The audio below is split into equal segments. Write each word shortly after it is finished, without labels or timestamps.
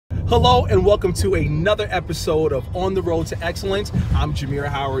Hello and welcome to another episode of On the Road to Excellence. I'm Jameer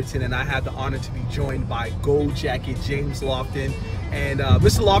Howerton and I have the honor to be joined by Gold Jacket James Lofton. And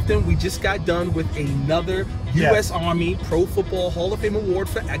Mr. Lofton, we just got done with another U.S. Army Pro Football Hall of Fame Award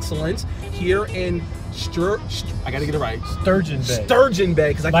for Excellence here in I gotta get it right. Sturgeon Bay. Sturgeon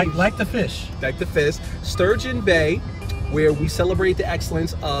Bay, because like the fish. Like the fish. Sturgeon Bay, where we celebrate the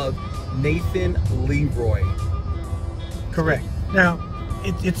excellence of Nathan Leroy. Correct. Now,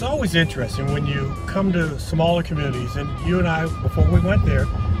 it's always interesting when you come to smaller communities, and you and I, before we went there,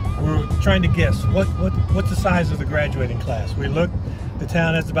 we were trying to guess what's the size of the graduating class. We looked, the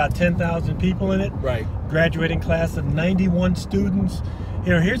town has about 10,000 people in it. Right. Graduating class of 91 students.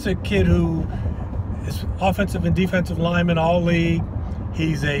 You know, here's a kid who is offensive and defensive lineman all league.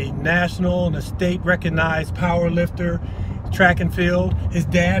 He's a national and a state recognized power lifter, track and field. His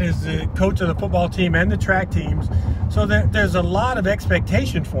dad is the coach of the football team and the track teams. So there's a lot of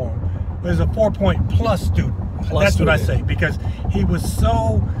expectation for him. There's a 4-point-plus student. That's what I say, because he was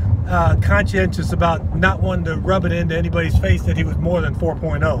so conscientious about not wanting to rub it into anybody's face that he was more than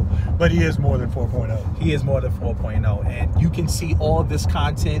 4.0, but he is more than 4.0. He is more than 4.0, and you can see all of this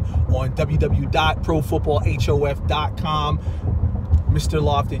content on www.profootballhof.com. Mr.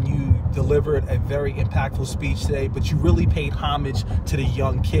 Lofton, you delivered a very impactful speech today, but you really paid homage to the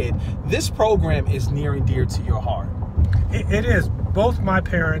young kid. This program is near and dear to your heart. It is. Both my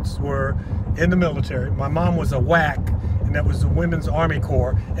parents were in the military. My mom was a WAC, and that was the Women's Army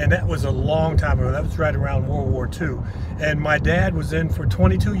Corps, and that was a long time ago. That was right around World War II. And my dad was in for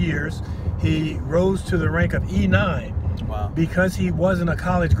 22 years. He rose to the rank of E9. Wow. Because he wasn't a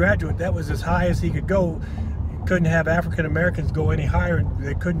college graduate. That was as high as he could go. Couldn't have African Americans go any higher.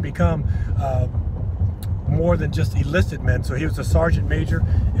 They couldn't become more than just enlisted men. So he was a sergeant major,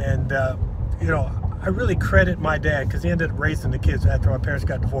 and you know, I really credit my dad, because he ended up raising the kids after my parents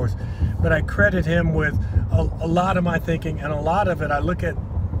got divorced. But I credit him with a lot of my thinking, and a lot of it I look at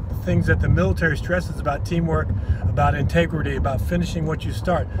things that the military stresses about teamwork, about integrity, about finishing what you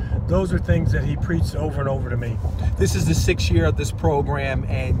start. Those are things that he preached over and over to me. This is the 6th year of this program,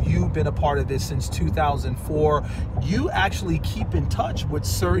 and you've been a part of this since 2004. You actually keep in touch with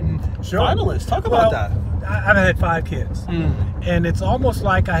certain finalists. Talk about that. I've had 5 kids, and it's almost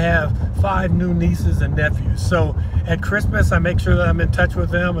like I have 5 new nieces and nephews. So at Christmas, I make sure that I'm in touch with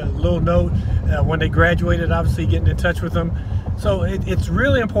them, a little note. When they graduated, obviously getting in touch with them. So it's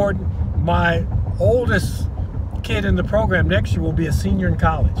really important. My oldest kid in the program next year will be a senior in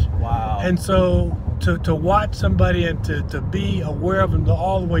college. Wow. And so to watch somebody and to be aware of him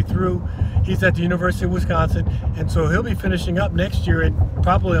all the way through. He's at the University of Wisconsin, and so he'll be finishing up next year and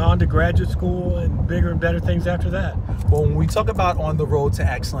probably on to graduate school and bigger and better things after that. Well, when we talk about On the Road to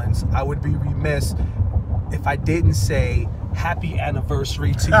Excellence, I would be remiss if I didn't say happy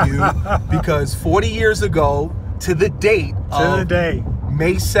anniversary to you, because 40 years ago, to the date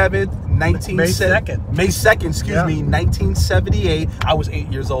May 7th, May 2nd, excuse me, 1978. I was 8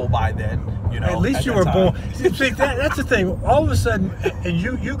 years old by then. You know, at least you were born. See, that's the thing. All of a sudden, and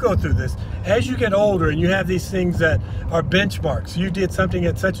you go through this as you get older, and you have these things that are benchmarks. You did something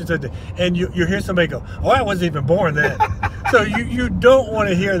at such and such, and you hear somebody go, "Oh, I wasn't even born then." So you don't want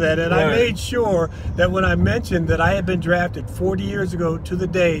to hear that. And right. I made sure that when I mentioned that I had been drafted 40 years ago to the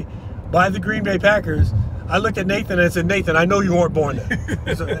day by the Green Bay Packers, I looked at Nathan and I said, "Nathan, I know you weren't born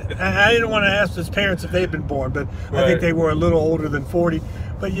then." So, I didn't want to ask his parents if they had been born, but right. I think they were a little older than 40.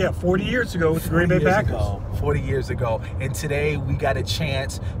 But yeah, 40 years ago with the Green Bay Packers. 40 years ago. And today we got a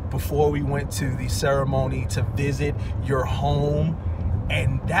chance, before we went to the ceremony, to visit your home.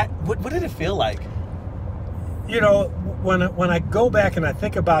 And that, what did it feel like? You know, when I go back and I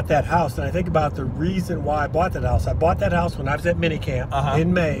think about that house, and I think about the reason why I bought that house. I bought that house when I was at minicamp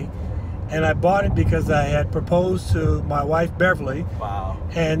in May. And I bought it because I had proposed to my wife, Beverly. Wow.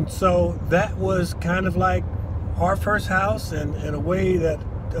 And so that was kind of like our first house, and in a way that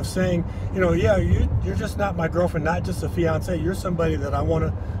of saying, you know, yeah, you're just not my girlfriend, not just a fiance. You're somebody that I want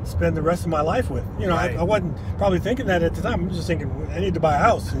to spend the rest of my life with. You know, right. I wasn't probably thinking that at the time. I'm just thinking, I need to buy a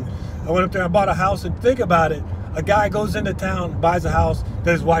house. And I went up there, I bought a house, and think about it. A guy goes into town, buys a house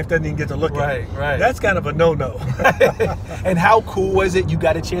that his wife doesn't even get to look at. Right. That's kind of a no-no. And how cool was it? You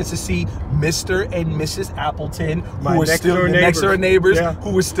got a chance to see Mr. and Mrs. Appleton, who were still next door neighbors,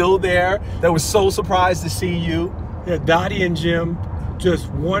 who were still there. That was so surprised to see you. Yeah, Dottie and Jim, just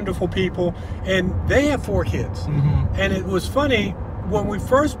wonderful people, and they have 4 kids. And it was funny, when we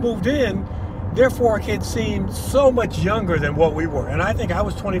first moved in, their 4 kids seemed so much younger than what we were. And I think I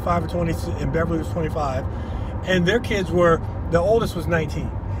was 25 or 20, and Beverly was 25. And their kids were, the oldest was 19.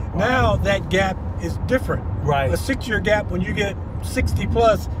 Now that gap is different. Right. A 6-year gap when you get 60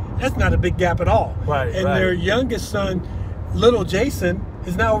 plus, that's not a big gap at all. Right, and right. their youngest son, little Jason,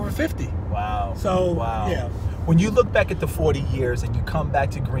 is now over 50. Wow. So, wow. yeah. When you look back at the 40 years and you come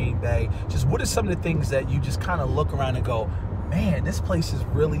back to Green Bay, just what are some of the things that you just kind of look around and go, man, this place has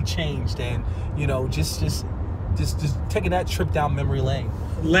really changed, and just taking that trip down memory lane.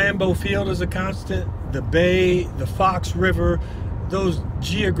 Lambeau Field is a constant. The Bay, the Fox River, those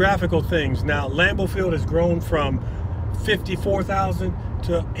geographical things. Now, Lambeau Field has grown from 54,000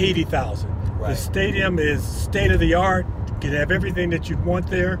 to 80,000. Right. The stadium is state of the art. You can have everything that you'd want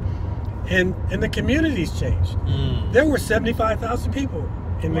there. And the community's changed. There were 75,000 people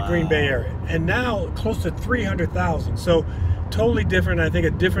in the Green Bay area, and now close to 300,000. So totally different. I think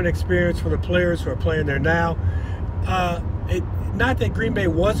a different experience for the players who are playing there now. Not that Green Bay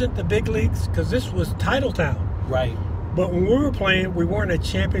wasn't the big leagues, because this was title town. Right. But when we were playing, we weren't a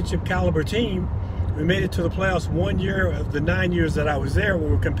championship caliber team. We made it to the playoffs 1 year of the 9 years that I was there. We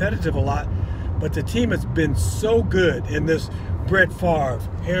were competitive a lot, but the team has been so good in this Brett Favre,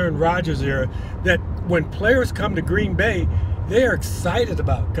 Aaron Rodgers era, that when players come to Green Bay, they are excited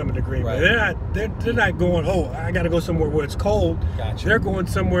about coming to Green Bay. They're not going, oh, I got to go somewhere where it's cold. Gotcha. They're going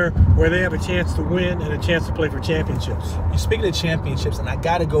somewhere where they have a chance to win and a chance to play for championships. You're speaking of championships, and I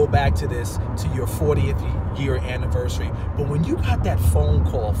got to go back to your 40th year anniversary. But when you got that phone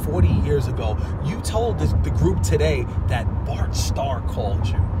call 40 years ago, you told the group today that Bart Starr called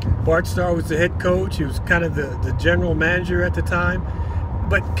you. Bart Starr was the head coach. He was kind of the general manager at the time.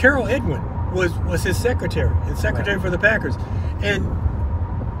 But Carol Edwin was his secretary for the Packers. And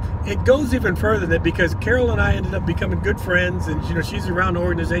it goes even further than that, because Carol and I ended up becoming good friends, and she's around the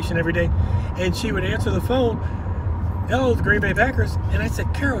organization every day, and she would answer the phone, hello, the Green Bay Packers, and I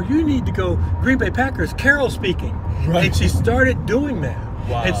said, Carol, you need to go, Green Bay Packers, Carol speaking. Right. And she started doing that.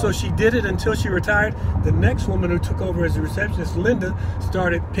 Wow. And so she did it until she retired. The next woman who took over as a receptionist, Linda,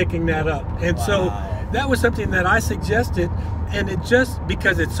 started picking that up. And so that was something that I suggested, and it just,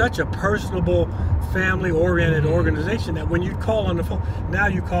 because it's such a personable, family-oriented organization, that when you call on the phone, now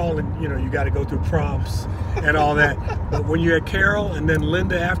you call and you got to go through prompts and all that. But when you had Carol and then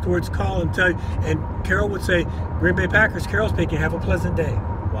Linda afterwards call and tell you, and Carol would say, Green Bay Packers, Carol speaking, have a pleasant day.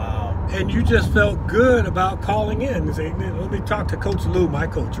 Wow. And you just felt good about calling in and saying, let me talk to Coach Lou, my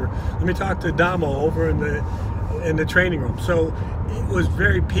coach, or let me talk to Damo over in the training room. So it was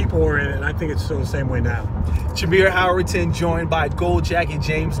very people-oriented, and I think it's still the same way now. Jameer Howerton, joined by Gold Jacket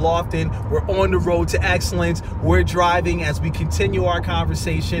James Lofton. We're on the road to excellence. We're driving as we continue our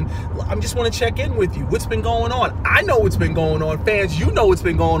conversation. I just want to check in with you. What's been going on? I know what's been going on. Fans, you know what's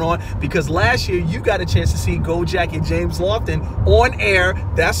been going on, because last year you got a chance to see Gold Jacket James Lofton on air.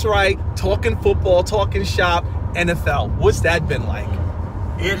 That's right, talking football, talking shop, NFL. What's that been like?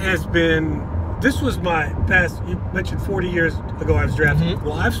 It has been... This was my past, you mentioned 40 years ago I was drafted.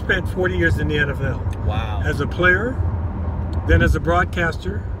 Well, I've spent 40 years in the NFL. Wow. As a player, then as a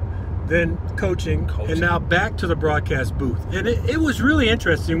broadcaster, then coaching, and now back to the broadcast booth. And it was really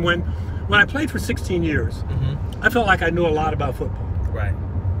interesting when I played for 16 years, I felt like I knew a lot about football. Right.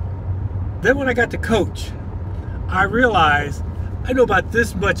 Then when I got to coach, I realized I know about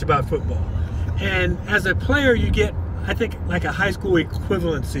this much about football. And as a player, you get, I think, like a high school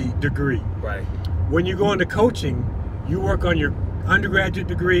equivalency degree. Right. When you go into coaching, you work on your undergraduate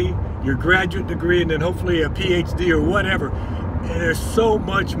degree, your graduate degree, and then hopefully a PhD or whatever. And there's so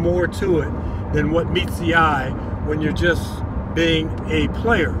much more to it than what meets the eye when you're just being a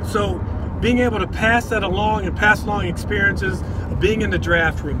player. So being able to pass that along and pass along experiences of being in the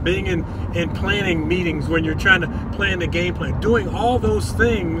draft room, being in planning meetings when you're trying to plan the game plan, doing all those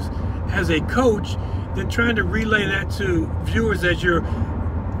things as a coach, then trying to relay that to viewers as you're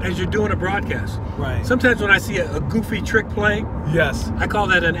doing a broadcast. Right. Sometimes when I see a goofy trick play, yes, I call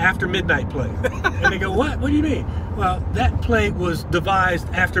that an after midnight play. And they go, what? What do you mean? Well, that play was devised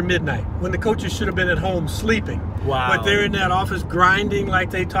after midnight when the coaches should have been at home sleeping. Wow. But they're in that office grinding like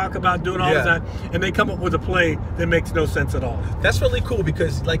they talk about doing all the time, and they come up with a play that makes no sense at all. That's really cool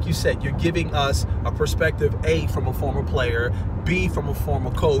because, like you said, you're giving us a perspective, A, from a former player, B, from a former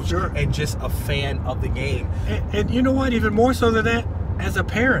coach, and just a fan of the game. And you know what? Even more so than that, as a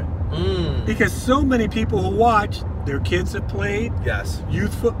parent. Because so many people who watch, their kids have played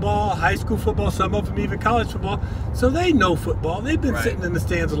youth football, high school football, some of them even college football, so they know football. They've been sitting in the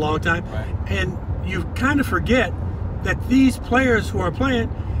stands a long time. And you kind of forget that these players who are playing,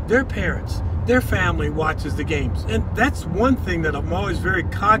 their parents, their family watches the games. And that's one thing that I'm always very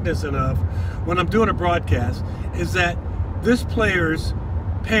cognizant of when I'm doing a broadcast, is that this player's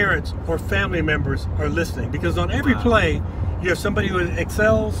parents or family members are listening. Because on every play, You have somebody who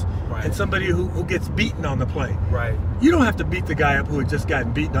excels Right. and somebody who gets beaten on the play. Right. You don't have to beat the guy up who had just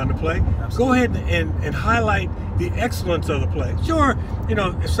gotten beaten on the play. Absolutely. Go ahead and highlight the excellence of the play. Sure,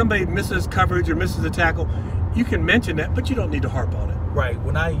 if somebody misses coverage or misses a tackle, you can mention that, but you don't need to harp on it. Right.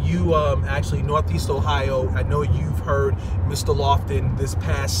 When you actually Northeast Ohio, I know you've heard Mr. Lofton this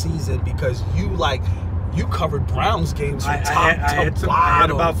past season because you covered Browns games from top to I had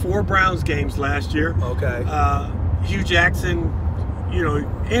bottom. about 4 Browns games last year. Okay. Hugh Jackson,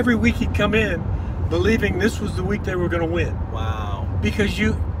 every week he'd come in believing this was the week they were going to win. Wow. Because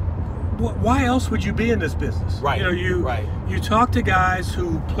why else would you be in this business? Right. You talk to guys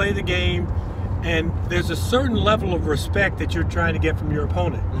who play the game, and there's a certain level of respect that you're trying to get from your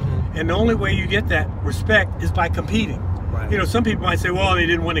opponent. Mm-hmm. And the only way you get that respect is by competing. Right. Some people might say, well, they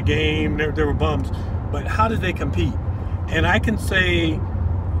didn't win a game, they were bums. But how did they compete? And I can say,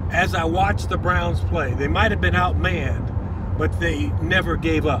 as I watched the Browns play, they might have been outmanned, but they never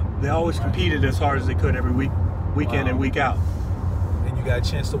gave up. They always competed as hard as they could every week in and week out. And you got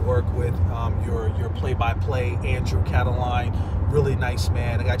a chance to work with your play-by-play, Andrew Cataline. Really nice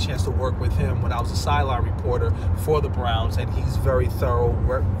man. I got a chance to work with him when I was a sideline reporter for the Browns, and he's very thorough,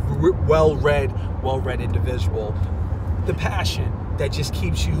 well-read individual. The passion that just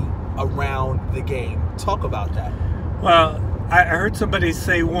keeps you around the game. Talk about that. Well, I heard somebody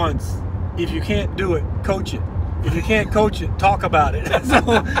say once, if you can't do it, coach it. If you can't coach it, talk about it. So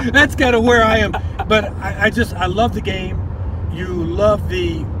that's kind of where I am. But I love the game. You love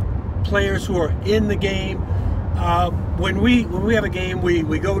the players who are in the game. When we have a game,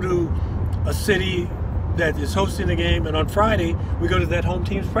 we go to a city that is hosting the game, and on Friday we go to that home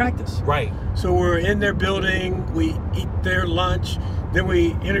team's practice. Right. So we're in their building, we eat their lunch, then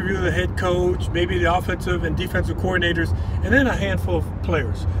we interview the head coach, maybe the offensive and defensive coordinators, and then a handful of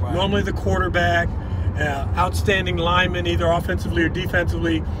players. Right. Normally the quarterback, outstanding lineman, either offensively or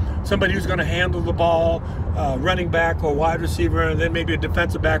defensively, somebody who's going to handle the ball, running back or wide receiver, and then maybe a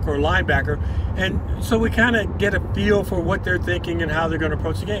defensive back or a linebacker. And so we kind of get a feel for what they're thinking and how they're going to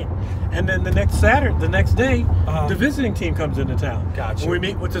approach the game. And then the next day, the visiting team comes into town. Gotcha. And we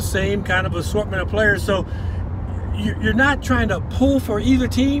meet with the same kind of assortment of players. So you're not trying to pull for either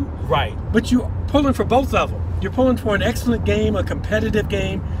team, right? But you're pulling for both of them. You're pulling for an excellent game, a competitive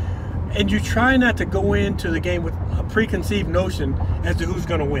game, and you try not to go into the game with a preconceived notion as to who's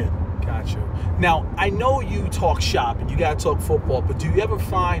going to win. Gotcha. Now, I know you talk shop and you got to talk football, but do you ever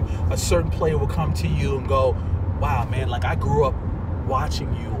find a certain player will come to you and go, wow, man, like I grew up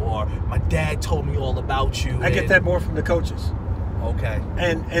watching you, or my dad told me all about you? I get that more from the coaches. Okay.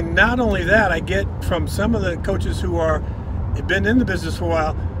 And not only that, I get from some of the coaches who have been in the business for a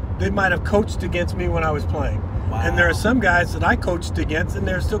while, they might have coached against me when I was playing. Wow. And there are some guys that I coached against, and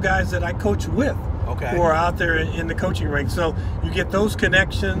there are still guys that I coach with, who are out there in the coaching ring. So you get those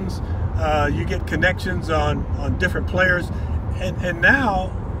connections. You get connections on different players. And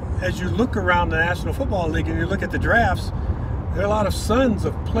now, as you look around the National Football League and you look at the drafts, there are a lot of sons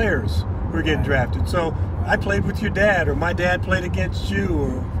of players who are getting drafted. So I played with your dad, or my dad played against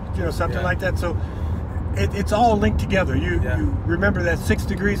you, or something like that. So it's all linked together. You remember that 6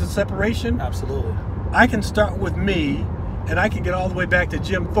 degrees of separation? Absolutely. I can start with me, and I can get all the way back to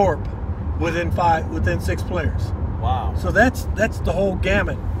Jim Thorpe within 6 players. Wow. So that's the whole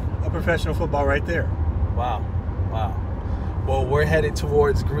gamut of professional football right there. Wow. Well, we're headed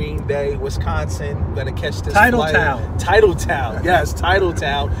towards Green Bay, Wisconsin. We're going to catch this flight. Titletown. Yes,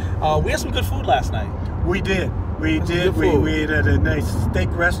 Titletown. We had some good food last night. We did. We ate at a nice steak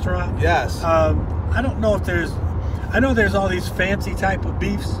restaurant. Yes. I don't know if I know there's all these fancy type of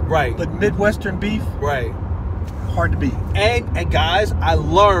beefs. Right. But Midwestern beef. Right. Hard to beat. And guys, I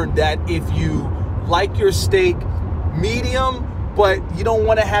learned that if you like your steak medium, but you don't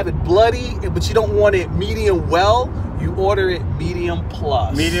want to have it bloody, but you don't want it medium well, you order it medium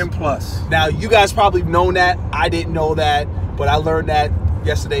plus. Medium plus. Now, you guys probably known that. I didn't know that, but I learned that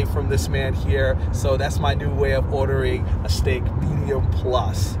yesterday from this man here. So that's my new way of ordering a steak, medium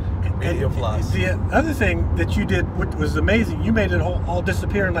plus. Medium plus. The other thing that you did, which was amazing, you made it all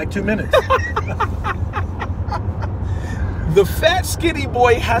disappear in like 2 minutes. The fat skinny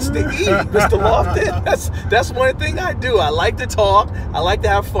boy has to eat, Mr. Lofton. That's one thing I do. I like to talk. I like to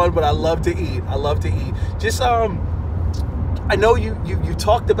have fun, but I love to eat. Just I know you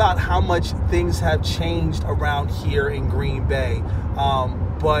talked about how much things have changed around here in Green Bay,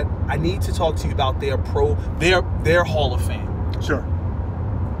 but I need to talk to you about their Hall of Fame. Sure.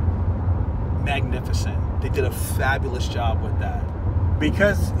 Magnificent. They did a fabulous job with that.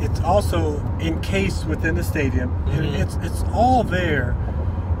 Because it's also encased within the stadium, and it's all there.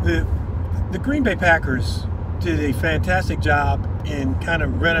 The Green Bay Packers did a fantastic job in kind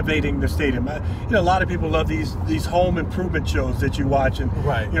of renovating the stadium. A lot of people love these home improvement shows that you watch, and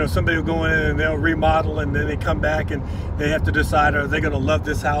somebody will go in and they'll remodel, and then they come back and they have to decide, are they going to love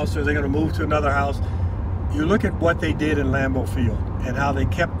this house or are they going to move to another house? You look at what they did in Lambeau Field and how they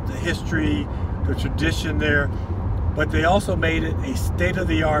kept the history, the tradition there, but they also made it a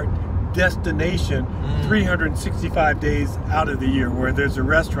state-of-the-art destination 365 days out of the year, where there's a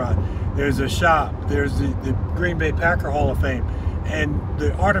restaurant, there's a shop, there's the Green Bay Packer Hall of Fame, and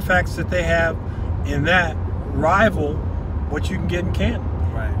the artifacts that they have in that rival what you can get in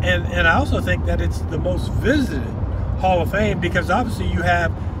Canton. Right. And I also think that it's the most visited Hall of Fame, because obviously you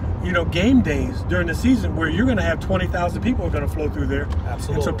have game days during the season where you're going to have 20,000 people are going to flow through there.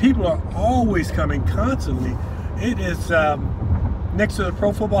 Absolutely. And so people are always coming constantly. It is next to the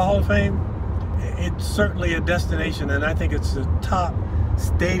Pro Football Hall of Fame. It's certainly a destination, and I think it's the top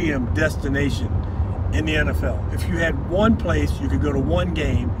stadium destination in the NFL. If you had one place you could go to one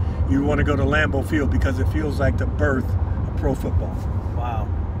game, you want to go to Lambeau Field, because it feels like the birth of pro football. Wow.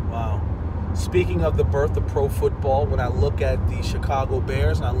 Speaking of the birth of pro football, when I look at the Chicago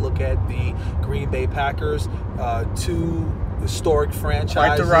Bears and I look at the Green Bay Packers, two historic franchises.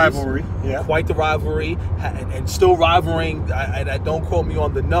 Quite the rivalry. Yeah. Quite the rivalry, and still rivaling. I don't quote me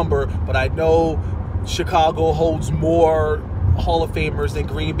on the number, but I know Chicago holds more Hall of Famers than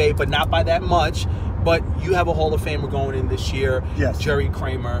Green Bay, but not by that much. But you have a Hall of Famer going in this year, yes. Jerry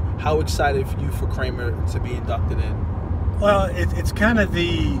Kramer. How excited are you for Kramer to be inducted in? Well, it's kind of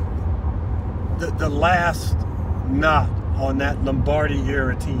the last knot on that Lombardi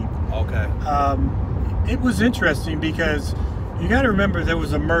era team. Okay. It was interesting because you got to remember there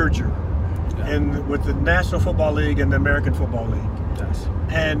was a merger with the National Football League and the American Football League. Yes.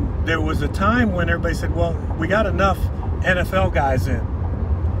 And there was a time when everybody said, well, we got enough NFL guys in.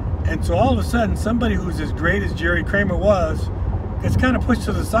 And so all of a sudden, somebody who's as great as Jerry Kramer was, gets kind of pushed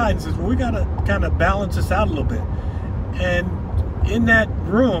to the side and says, well, we got to kind of balance this out a little bit. And in that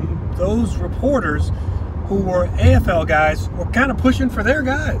room, those reporters who were AFL guys were kind of pushing for their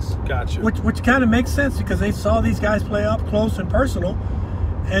guys. Gotcha. Which kind of makes sense, because they saw these guys play up close and personal.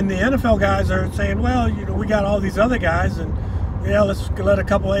 And the NFL guys are saying, well, we got all these other guys, and let's let a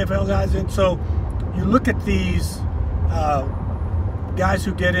couple AFL guys in. So you look at these guys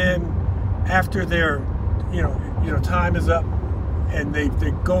who get in after their time is up, and they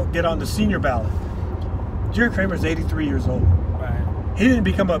get on the senior ballot. Jerry Kramer's 83 years old. Right. He didn't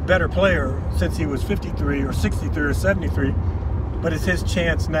become a better player since he was 53 or 63 or 73, but it's his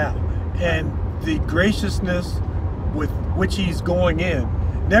chance now. And the graciousness with which he's going in,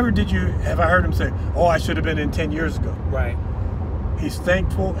 never have I heard him say, oh, I should have been in 10 years ago. Right. He's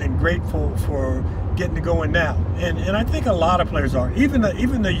thankful and grateful for getting to go in now. And I think a lot of players are. Even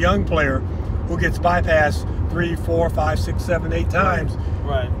the young player who gets bypassed 3, 4, 5, 6, 7, 8 times.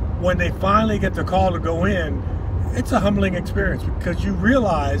 Right. When they finally get the call to go in, it's a humbling experience, because you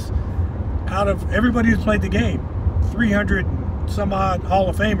realize out of everybody who's played the game, 300 some odd Hall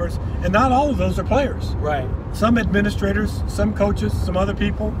of Famers, and not all of those are players. Right. Some administrators, some coaches, some other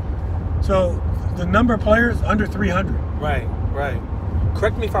people. So the number of players, under 300. Right.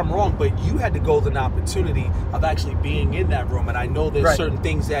 Correct me if I'm wrong, but you had the golden opportunity of actually being in that room. And I know there's certain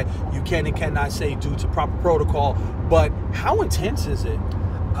things that you can and cannot say due to proper protocol, but how intense is it?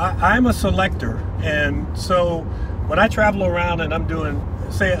 I'm a selector, and so when I travel around and I'm doing,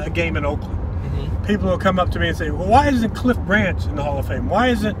 say, a game in Oakland, people will come up to me and say, well, why isn't Cliff Branch in the Hall of Fame? Why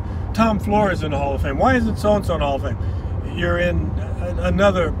isn't Tom Flores in the Hall of Fame? Why isn't so-and-so in the Hall of Fame? You're in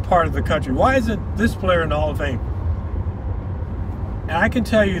another part of the country. Why isn't this player in the Hall of Fame? And I can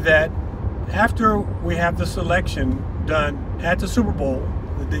tell you that after we have the selection done at the Super Bowl,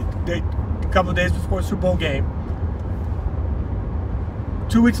 a couple of days before the Super Bowl game,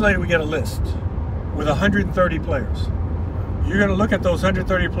 2 weeks later we get a list with 130 players. You're going to look at those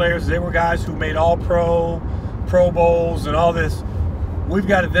 130 players. They were guys who made All-Pro, Pro Bowls, and all this. We've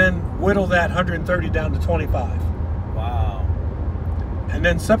got to then whittle that 130 down to 25. Wow. And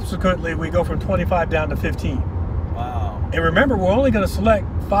then subsequently we go from 25 down to 15. Wow. And remember, we're only going to select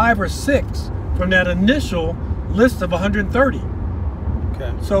 5 or 6 from that initial list of 130.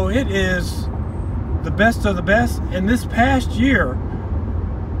 Okay. So it is the best of the best. And this past year,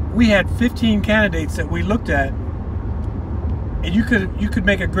 we had 15 candidates that we looked at, and you could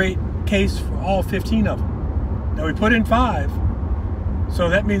make a great case for all 15 of them. Now we put in 5, so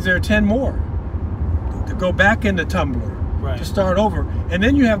that means there are 10 more to go back into Tumblr to start over. And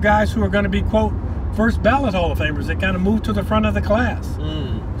then you have guys who are going to be, quote, first ballot Hall of Famers that kind of move to the front of the class.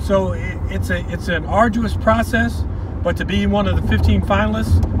 So it's an arduous process, but to be one of the 15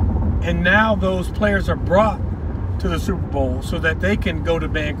 finalists, and now those players are brought to the Super Bowl so that they can go to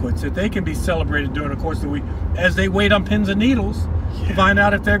banquets, that they can be celebrated during the course of the week as they wait on pins and needles to find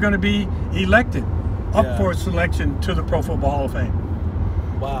out if they're going to be elected up for selection to the Pro Football Hall of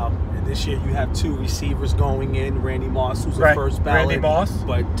Fame. Wow. And this year you have 2 receivers going in. Randy Moss, who's a first ballot. Randy Moss.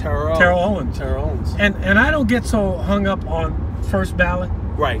 But Terrell Owens. And I don't get so hung up on first ballot.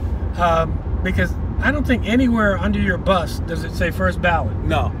 Right. Because I don't think anywhere under your bus does it say first ballot.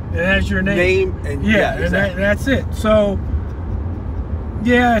 No. It has your name. And exactly. And that's it. So,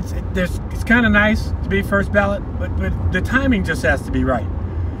 yeah, it's kind of nice to be first ballot, but the timing just has to be right.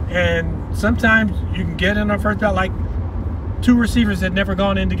 And sometimes you can get in on first ballot, like 2 receivers had never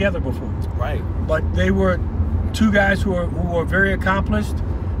gone in together before. Right. But they were 2 guys who were very accomplished,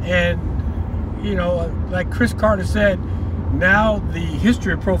 and you know, like Chris Carter said, now the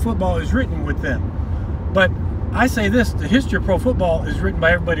history of pro football is written with them. But I say this, the history of pro football is written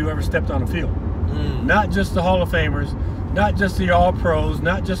by everybody who ever stepped on a field. Not just the Hall of Famers, not just the All-Pros,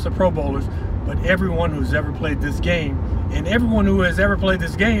 not just the Pro Bowlers, but everyone who's ever played this game. And everyone who has ever played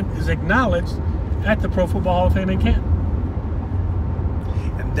this game is acknowledged at the Pro Football Hall of Fame in Canton.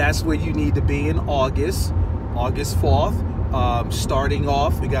 And that's where you need to be in August 4th. Starting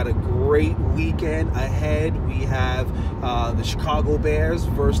off, we got a great weekend ahead. We have the Chicago Bears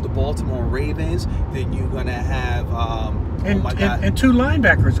versus the Baltimore Ravens. Then you're gonna have and 2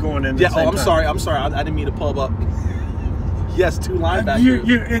 linebackers going in. I'm sorry. I didn't mean to pub up. Yes, 2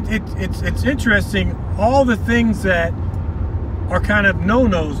 linebackers. It's interesting. All the things that are kind of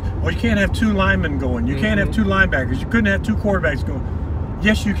no-nos. Well, you can't have 2 linemen going. You can't have 2 linebackers. You couldn't have 2 quarterbacks going.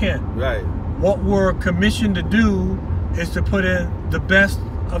 Yes, you can. Right. What we're commissioned to do is to put in the best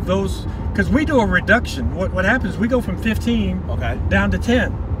of those, because we do a reduction. What happens, we go from 15 down to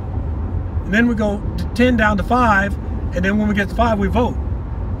 10. And then we go to 10 down to 5, and then when we get to 5, we vote.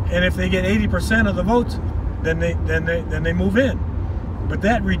 And if they get 80% of the votes, then they move in. But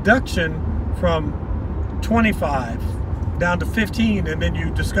that reduction from 25 down to 15, and then you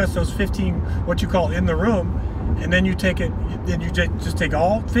discuss those 15, what you call in the room, and then you take it, then you just take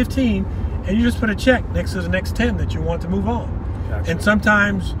all 15 and you just put a check next to the next 10 that you want to move on. Gotcha. And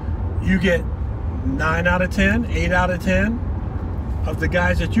sometimes you get 9 out of 10, 8 out of 10 of the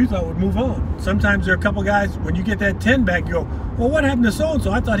guys that you thought would move on. Sometimes there are a couple guys, when you get that 10 back, you go, well, what happened to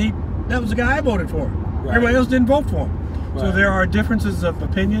so-and-so? I thought that was the guy I voted for. Right. Everybody else didn't vote for him. Right. So there are differences of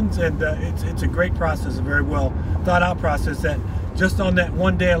opinions, and it's a great process, a very well thought out process that just on that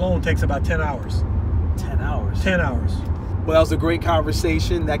one day alone takes about 10 hours. 10 hours? 10 hours. Well, that was a great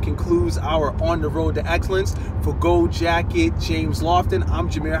conversation. That concludes our On the Road to Excellence. For Gold Jacket, James Lofton, I'm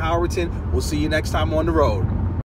Jameer Howerton. We'll see you next time on the road.